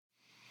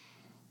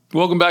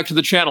Welcome back to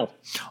the channel.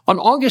 On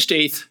August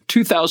 8th,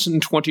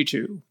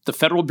 2022, the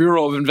Federal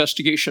Bureau of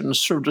Investigation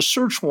served a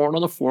search warrant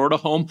on the Florida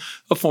home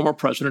of former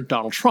President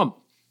Donald Trump.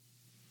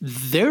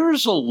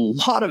 There's a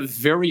lot of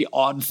very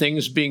odd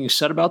things being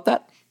said about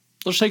that.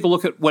 Let's take a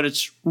look at what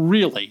it's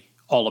really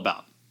all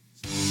about.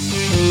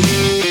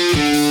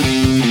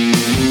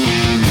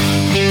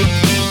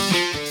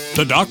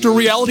 The Dr.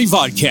 Reality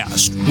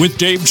Vodcast with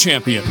Dave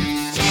Champion.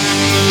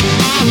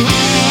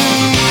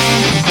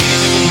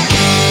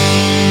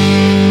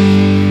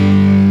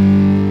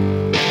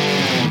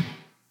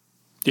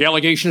 The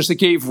allegations that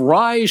gave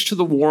rise to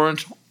the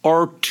warrant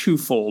are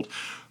twofold.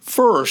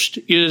 First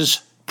is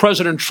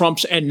President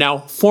Trump's and now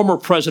former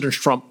President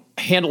Trump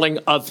handling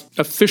of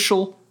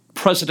official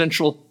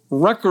presidential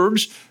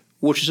records,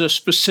 which is a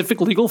specific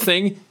legal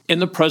thing in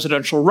the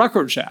Presidential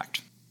Records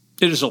Act.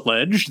 It is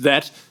alleged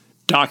that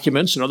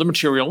documents and other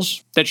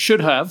materials that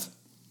should have,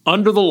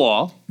 under the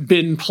law,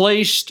 been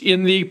placed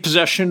in the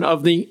possession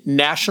of the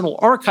National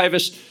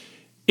Archivist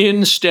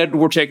instead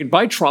were taken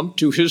by Trump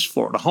to his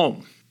Florida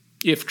home.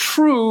 If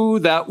true,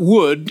 that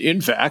would,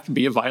 in fact,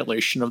 be a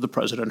violation of the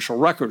Presidential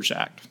Records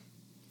Act.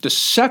 The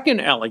second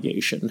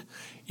allegation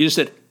is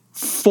that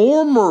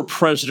former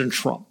President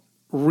Trump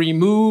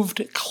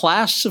removed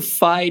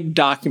classified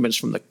documents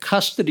from the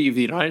custody of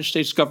the United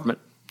States government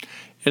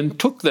and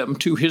took them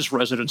to his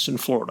residence in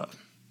Florida.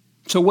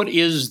 So what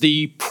is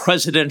the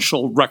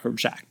Presidential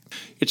Records Act?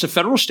 It's a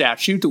federal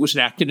statute that was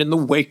enacted in the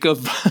wake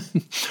of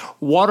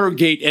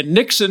Watergate and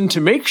Nixon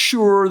to make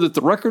sure that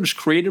the records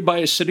created by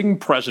a sitting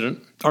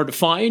president are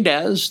defined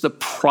as the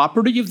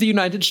property of the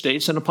United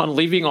States, and upon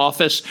leaving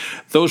office,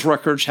 those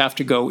records have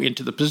to go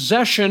into the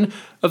possession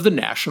of the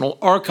National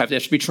Archive. They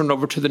have to be turned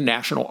over to the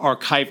National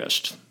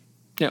Archivist.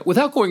 Now,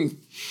 without going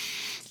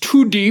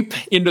too deep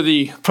into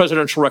the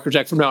Presidential Records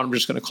Act, from now on I'm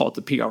just going to call it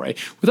the PRA,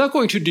 without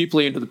going too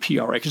deeply into the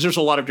PRA, because there's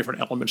a lot of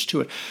different elements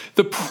to it.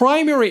 The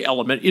primary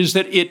element is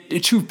that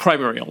two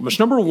primary elements.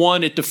 Number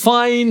one, it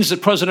defines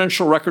that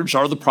presidential records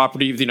are the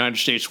property of the United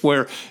States,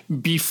 where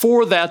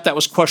before that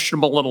was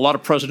questionable, and a lot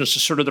of presidents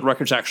asserted that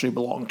records actually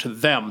belonged to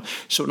them.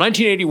 So in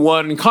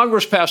 1981,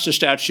 Congress passed a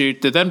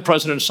statute, the then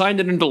president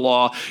signed it into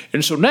law,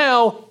 and so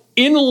now,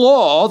 in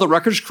law, the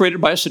records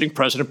created by a sitting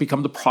president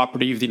become the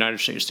property of the United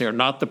States. They are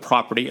not the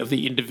property of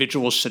the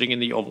individual sitting in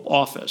the Oval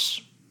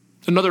Office.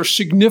 Another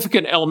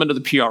significant element of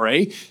the PRA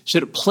is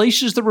that it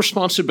places the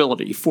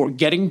responsibility for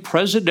getting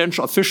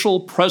official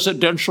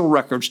presidential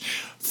records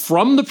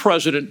from the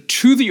president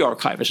to the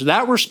archivist.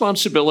 That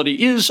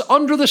responsibility is,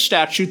 under the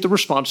statute, the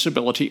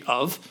responsibility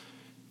of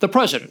the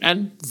president.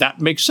 And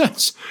that makes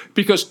sense,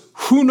 because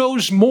who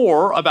knows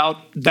more about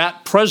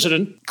that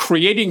president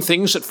creating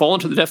things that fall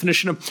into the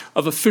definition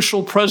of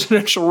official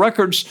presidential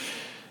records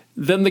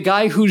than the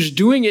guy who's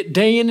doing it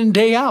day in and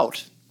day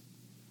out?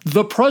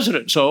 The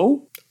president.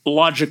 So,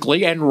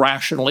 logically and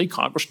rationally,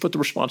 Congress put the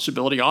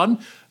responsibility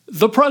on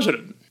the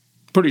president.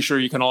 Pretty sure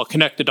you can all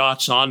connect the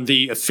dots on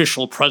the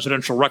official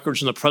presidential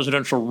records in the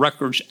Presidential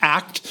Records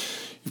Act.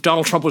 If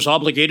Donald Trump was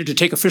obligated to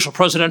take official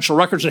presidential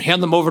records and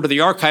hand them over to the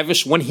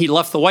archivist when he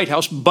left the White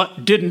House,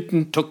 but didn't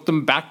and took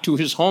them back to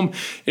his home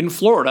in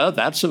Florida,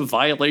 that's a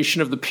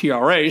violation of the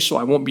PRA, so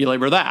I won't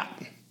belabor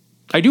that.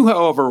 I do,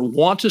 however,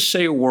 want to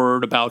say a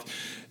word about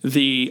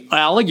the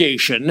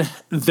allegation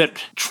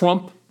that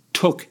Trump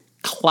took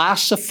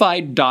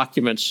classified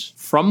documents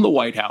from the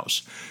White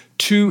House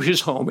to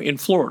his home in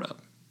Florida.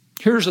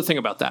 Here's the thing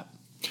about that.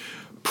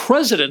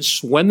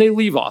 Presidents, when they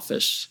leave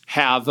office,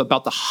 have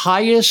about the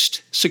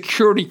highest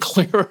security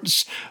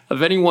clearance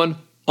of anyone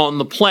on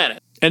the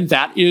planet. And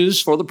that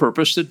is for the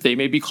purpose that they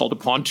may be called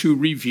upon to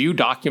review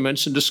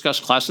documents and discuss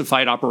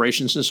classified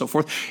operations and so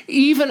forth,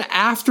 even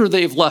after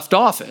they've left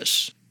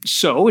office.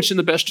 So it's in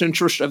the best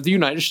interest of the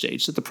United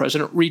States that the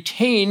president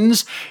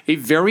retains a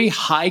very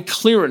high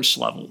clearance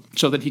level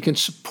so that he can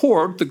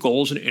support the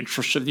goals and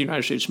interests of the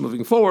United States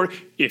moving forward,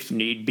 if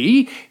need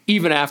be,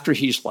 even after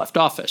he's left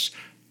office.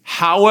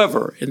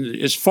 However,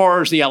 as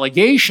far as the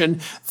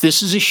allegation,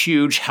 this is a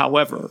huge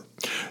however.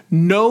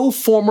 No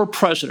former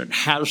president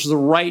has the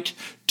right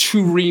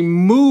to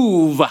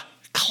remove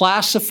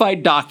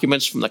classified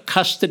documents from the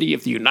custody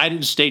of the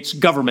United States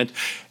government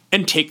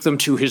and take them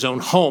to his own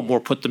home or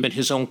put them in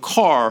his own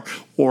car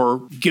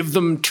or give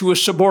them to a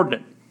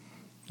subordinate.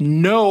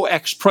 No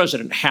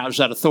ex-president has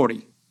that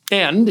authority.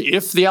 And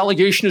if the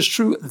allegation is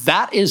true,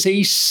 that is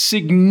a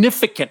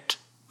significant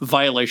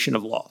violation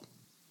of law.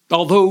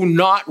 Although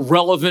not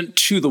relevant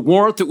to the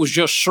warrant that was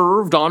just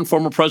served on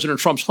former President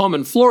Trump's home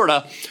in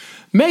Florida,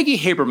 Maggie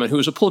Haberman, who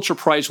is a Pulitzer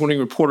Prize-winning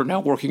reporter now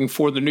working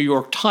for the New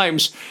York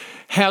Times,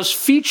 has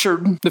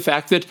featured the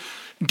fact that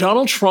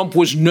Donald Trump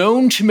was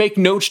known to make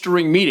notes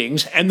during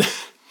meetings and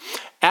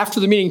after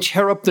the meeting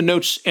tear up the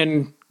notes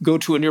and go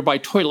to a nearby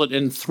toilet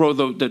and throw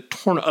the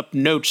torn-up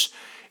notes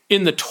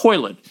in the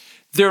toilet.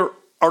 There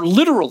are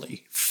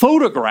literally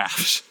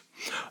photographs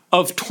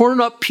of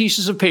torn-up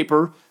pieces of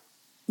paper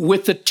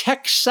with the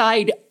text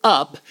side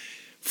up,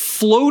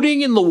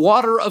 floating in the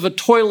water of a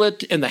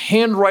toilet, and the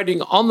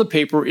handwriting on the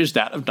paper is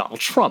that of Donald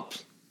Trump.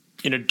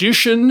 In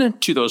addition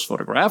to those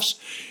photographs,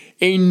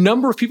 A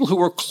number of people who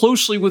were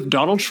closely with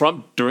Donald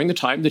Trump during the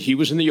time that he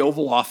was in the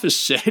Oval Office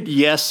said,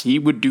 yes, he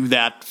would do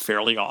that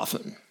fairly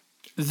often.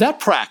 That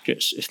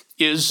practice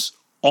is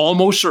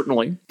almost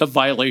certainly a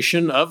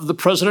violation of the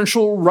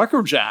Presidential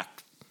Records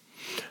Act.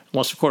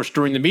 Unless, of course,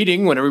 during the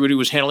meeting, when everybody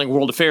was handling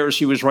world affairs,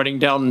 he was writing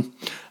down,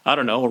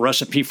 a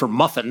recipe for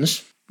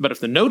muffins. But if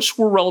the notes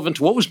were relevant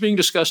to what was being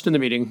discussed in the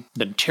meeting,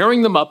 then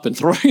tearing them up and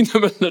throwing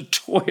them in the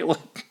toilet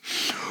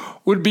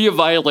would be a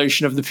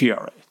violation of the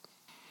PRA.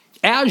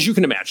 As you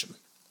can imagine,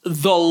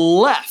 the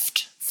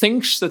left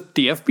thinks that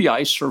the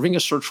FBI serving a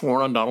search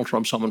warrant on Donald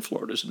Trump's home in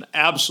Florida is an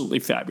absolutely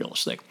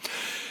fabulous thing.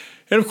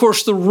 And of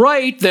course, the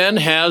right then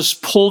has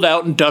pulled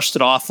out and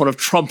dusted off one of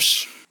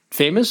Trump's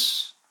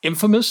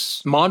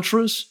infamous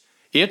mantras.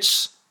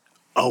 It's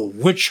a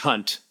witch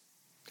hunt.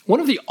 One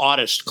of the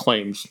oddest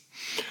claims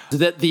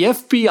that the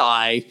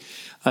FBI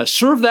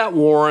served that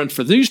warrant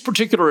for these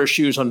particular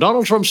issues on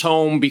Donald Trump's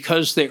home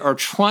because they are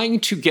trying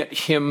to get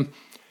him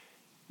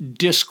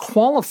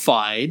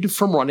disqualified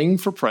from running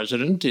for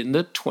president in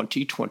the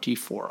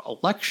 2024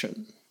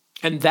 election.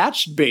 And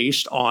that's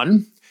based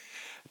on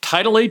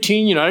Title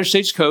 18 United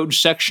States Code,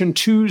 Section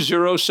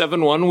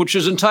 2071, which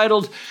is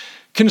entitled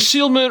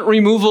Concealment,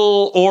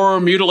 Removal,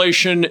 or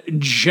Mutilation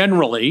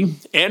Generally,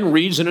 and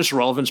reads in its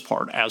relevance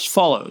part as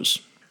follows.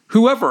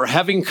 Whoever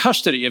having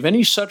custody of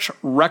any such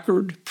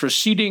record,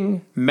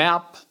 proceeding,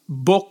 map,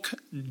 book,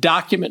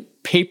 document,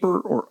 paper,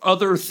 or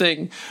other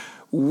thing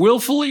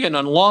willfully and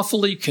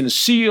unlawfully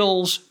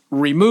conceals,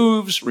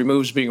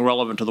 removes being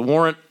relevant to the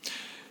warrant,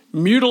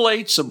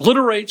 mutilates,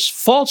 obliterates,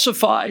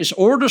 falsifies,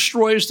 or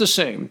destroys the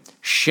same,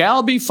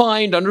 shall be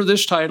fined under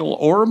this title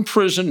or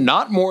imprisoned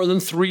not more than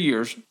 3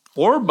 years,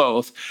 or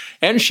both,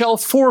 and shall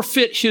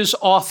forfeit his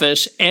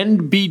office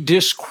and be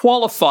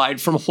disqualified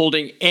from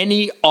holding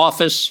any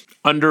office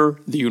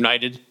under the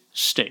United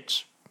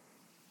States.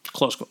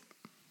 Close quote.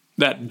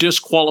 That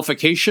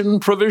disqualification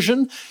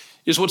provision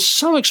is what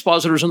some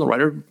expositors on the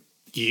right are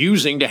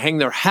using to hang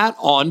their hat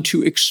on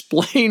to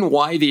explain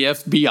why the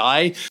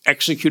FBI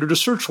executed a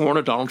search warrant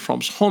at Donald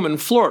Trump's home in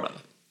Florida.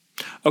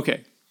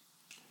 Okay,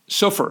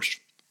 so first,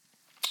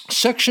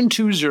 Section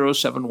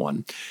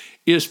 2071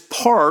 is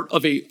part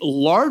of a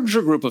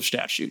larger group of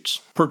statutes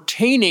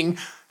pertaining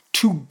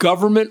to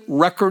government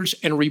records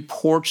and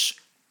reports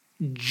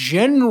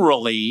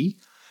generally,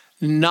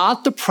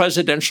 not the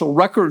Presidential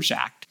Records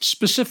Act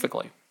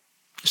specifically.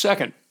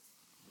 Second,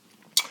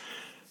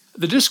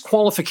 the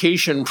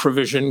disqualification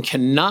provision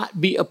cannot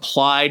be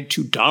applied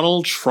to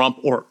Donald Trump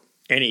or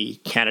any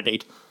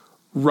candidate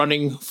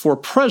running for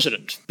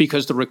president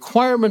because the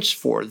requirements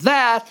for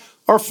that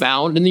are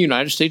found in the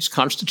United States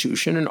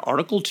Constitution in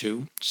Article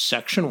 2,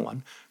 Section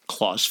 1,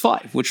 Clause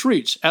 5, which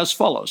reads as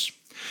follows.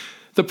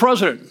 The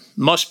president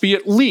must be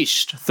at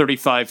least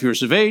 35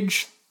 years of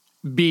age,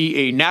 be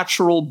a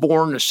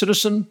natural-born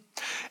citizen,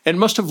 and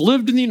must have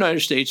lived in the United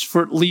States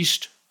for at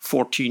least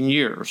 14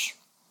 years.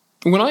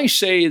 When I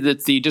say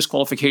that the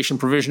disqualification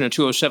provision in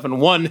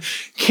 2071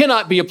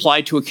 cannot be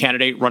applied to a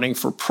candidate running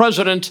for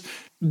president,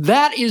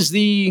 that is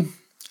the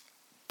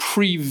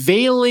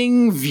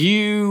prevailing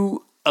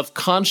view of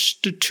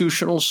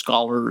constitutional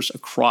scholars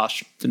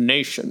across the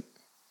nation.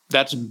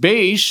 That's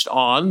based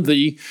on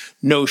the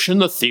notion,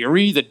 the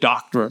theory, the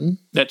doctrine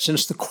that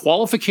since the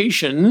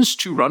qualifications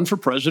to run for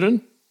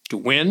president, to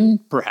win,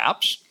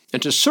 perhaps,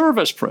 and to serve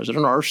as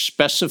president are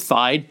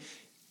specified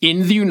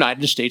in the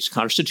United States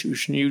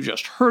Constitution, you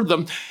just heard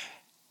them,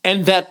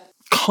 and that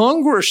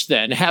Congress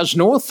then has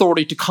no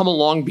authority to come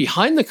along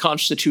behind the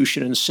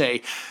Constitution and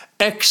say,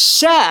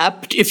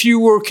 except if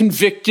you were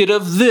convicted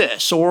of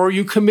this, or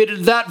you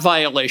committed that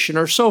violation,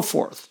 or so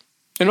forth.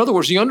 In other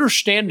words, the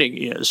understanding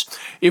is,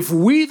 if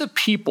we the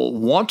people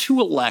want to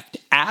elect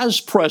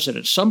as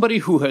president somebody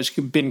who has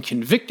been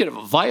convicted of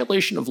a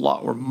violation of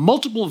law or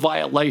multiple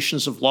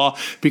violations of law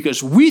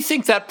because we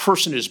think that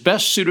person is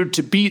best suited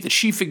to be the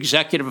chief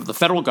executive of the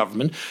federal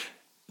government,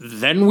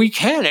 then we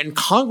can. And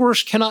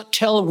Congress cannot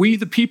tell we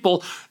the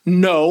people,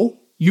 no,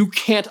 you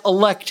can't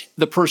elect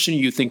the person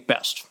you think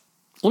best.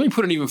 Let me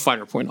put an even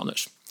finer point on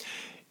this.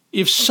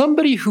 If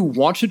somebody who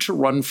wanted to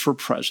run for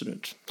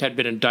president had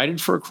been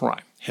indicted for a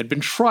crime, had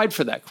been tried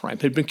for that crime,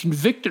 had been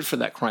convicted for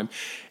that crime,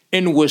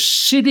 and was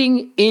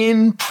sitting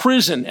in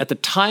prison at the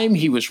time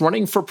he was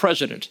running for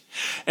president,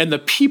 and the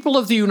people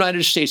of the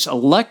United States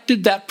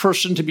elected that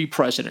person to be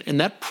president, and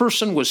that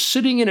person was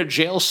sitting in a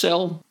jail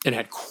cell and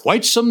had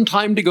quite some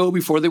time to go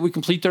before they would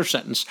complete their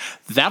sentence,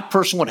 that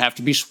person would have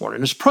to be sworn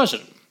in as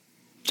president.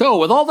 So,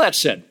 with all that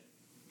said,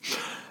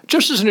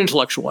 just as an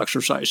intellectual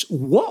exercise,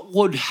 what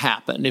would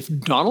happen if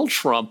Donald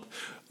Trump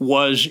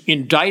was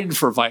indicted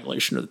for a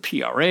violation of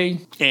the PRA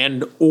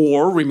and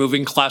or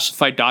removing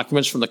classified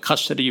documents from the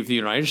custody of the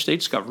United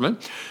States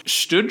government,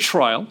 stood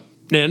trial,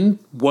 and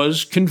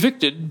was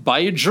convicted by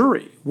a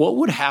jury? What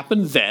would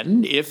happen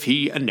then if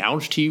he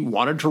announced he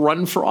wanted to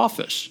run for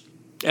office?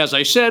 As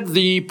I said,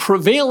 the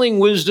prevailing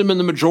wisdom in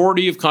the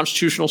majority of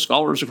constitutional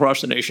scholars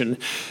across the nation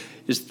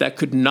is that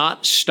could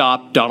not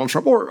stop Donald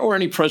Trump or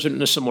any president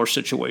in a similar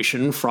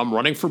situation from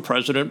running for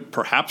president,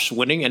 perhaps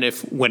winning, and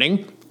if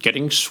winning,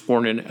 getting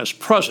sworn in as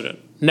president.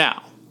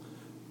 Now,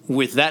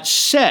 with that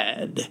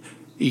said,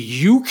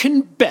 you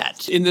can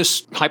bet in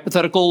this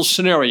hypothetical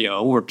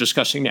scenario we're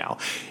discussing now,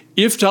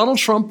 if Donald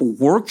Trump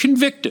were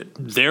convicted,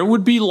 there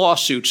would be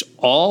lawsuits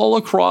all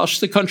across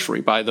the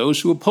country by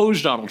those who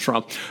oppose Donald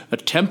Trump,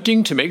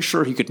 attempting to make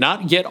sure he could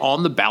not get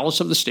on the ballots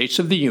of the states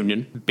of the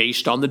union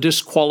based on the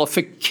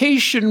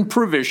disqualification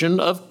provision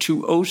of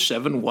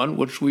 2071,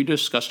 which we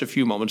discussed a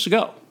few moments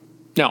ago.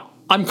 Now,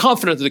 I'm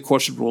confident that the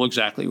courts would rule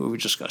exactly what we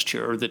discussed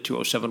here, that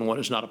 2071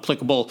 is not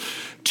applicable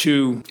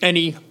to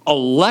any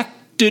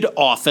elected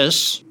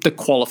office, the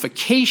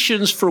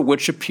qualifications for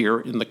which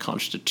appear in the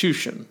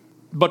Constitution.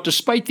 But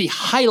despite the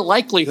high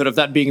likelihood of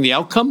that being the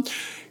outcome,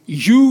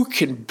 you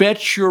can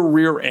bet your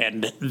rear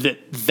end that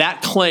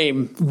that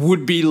claim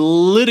would be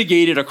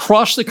litigated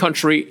across the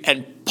country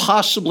and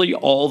possibly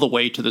all the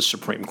way to the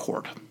Supreme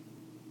Court.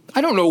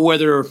 I don't know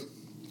whether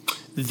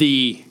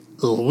the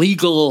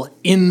legal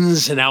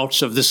ins and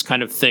outs of this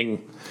kind of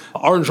thing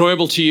are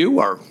enjoyable to you,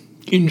 are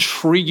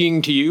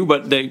intriguing to you,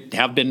 but they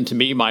have been to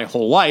me my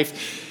whole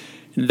life.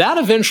 That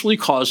eventually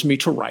caused me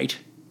to write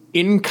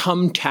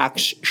Income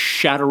Tax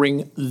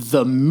Shattering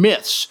the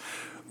Myths,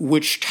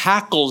 which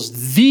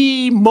tackles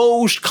the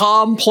most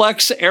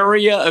complex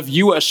area of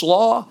U.S.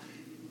 law,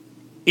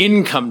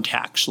 income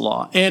tax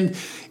law. And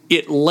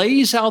it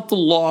lays out the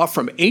law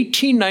from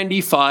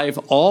 1895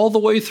 all the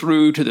way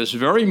through to this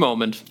very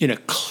moment in a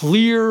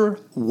clear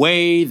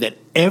way that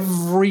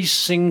every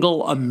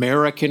single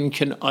American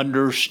can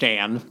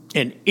understand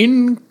and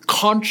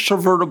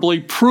incontrovertibly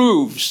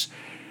proves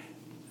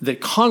that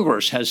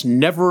Congress has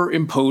never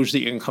imposed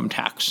the income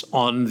tax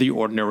on the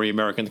ordinary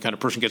American, the kind of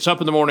person who gets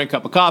up in the morning,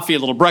 cup of coffee, a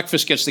little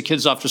breakfast, gets the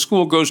kids off to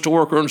school, goes to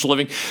work, earns a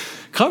living.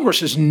 Congress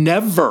has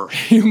never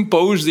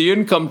imposed the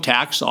income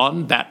tax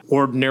on that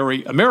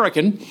ordinary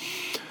American.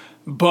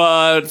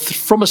 But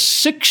from a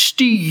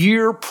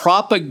 60-year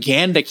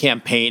propaganda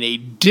campaign, a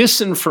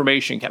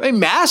disinformation campaign, a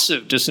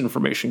massive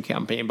disinformation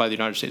campaign by the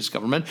United States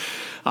government,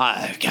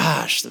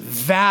 the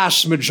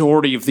vast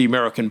majority of the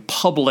American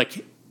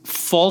public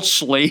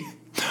falsely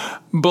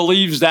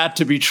believes that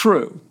to be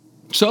true.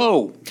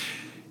 So,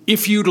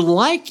 if you'd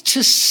like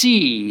to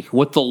see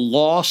what the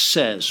law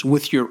says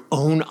with your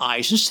own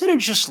eyes, instead of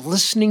just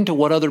listening to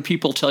what other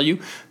people tell you,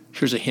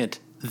 here's a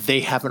hint.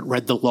 They haven't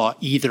read the law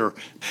either.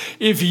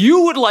 If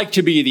you would like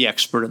to be the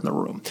expert in the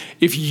room,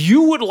 if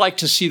you would like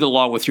to see the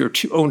law with your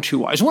own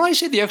two eyes, when I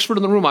say the expert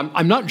in the room,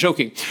 I'm not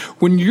joking.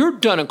 When you're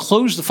done and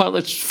close the final,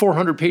 it's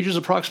 400 pages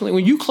approximately,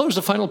 when you close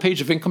the final page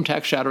of Income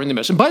Tax Shattering the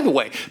Myths, and by the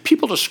way,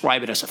 people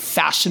describe it as a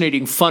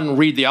fascinating, fun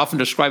read. They often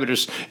describe it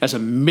as a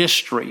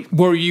mystery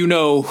where you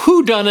know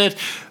who done it,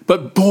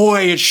 but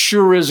boy, it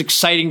sure is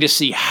exciting to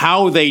see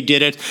how they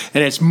did it,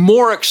 and it's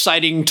more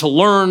exciting to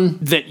learn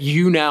that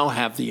you now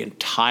have the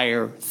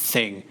entire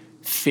thing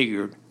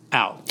figured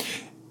out.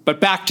 But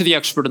back to the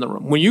expert in the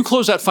room. When you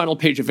close that final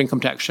page of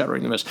Income Tax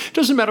Shattering the Myths, it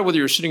doesn't matter whether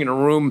you're sitting in a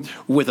room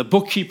with a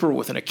bookkeeper,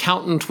 with an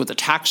accountant, with a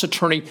tax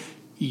attorney,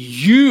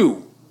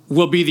 you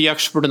will be the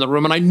expert in the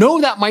room. And I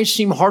know that might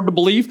seem hard to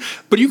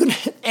believe, but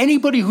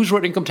anybody who's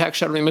read Income Tax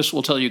Shattering the Myths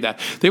will tell you that.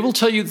 They will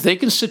tell you they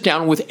can sit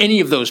down with any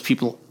of those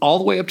people, all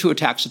the way up to a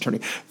tax attorney.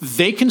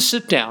 They can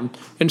sit down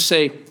and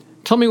say,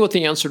 tell me what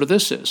the answer to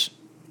this is.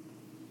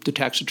 The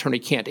tax attorney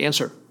can't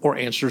answer or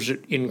answers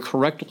it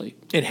incorrectly.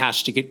 It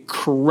has to get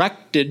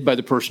corrected by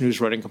the person who's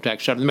read Income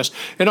Tax Shattering the Myths.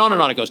 And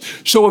on it goes.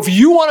 So if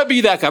you want to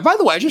be that guy, by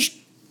the way, I just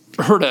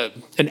heard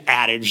an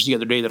adage the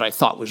other day that I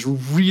thought was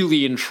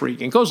really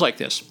intriguing. It goes like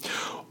this.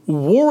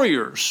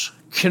 Warriors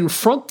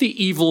confront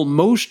the evil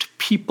most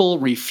people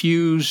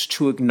refuse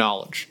to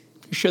acknowledge.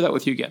 I'll share that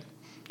with you again.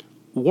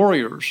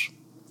 Warriors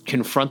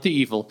confront the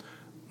evil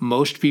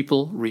most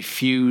people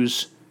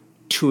refuse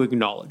to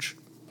acknowledge.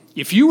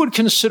 If you would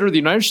consider the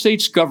United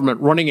States government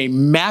running a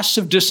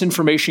massive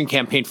disinformation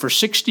campaign for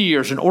 60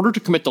 years in order to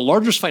commit the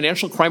largest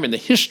financial crime in the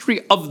history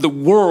of the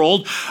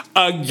world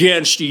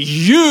against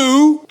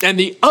you and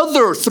the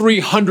other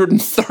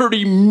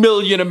 330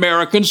 million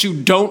Americans who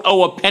don't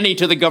owe a penny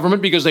to the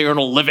government because they earn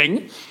a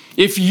living,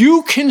 if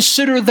you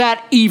consider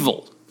that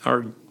evil,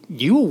 are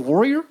you a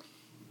warrior?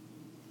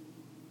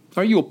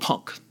 Are you a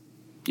punk?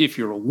 If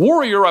you're a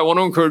warrior, I want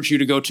to encourage you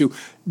to go to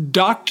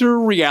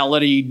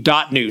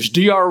drreality.news,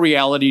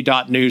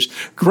 drreality.news.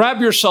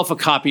 Grab yourself a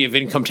copy of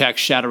Income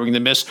Tax Shattering the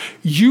Myths.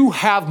 You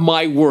have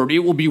my word. It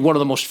will be one of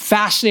the most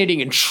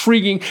fascinating,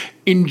 intriguing,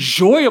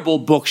 enjoyable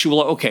books you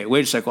will. Okay,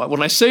 wait a second.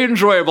 When I say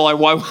enjoyable,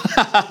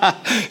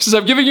 since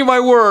I'm giving you my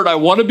word, I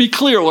want to be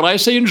clear. When I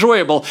say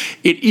enjoyable,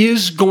 it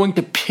is going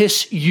to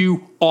piss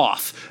you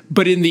off.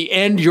 But in the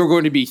end, you're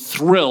going to be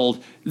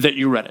thrilled that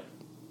you read it.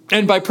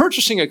 And by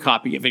purchasing a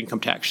copy of Income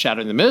Tax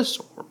Shattering the Myths,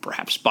 or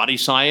perhaps Body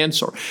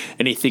Science, or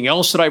anything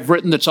else that I've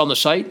written that's on the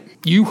site,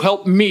 you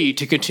help me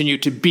to continue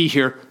to be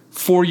here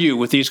for you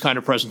with these kind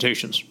of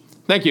presentations.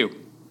 Thank you.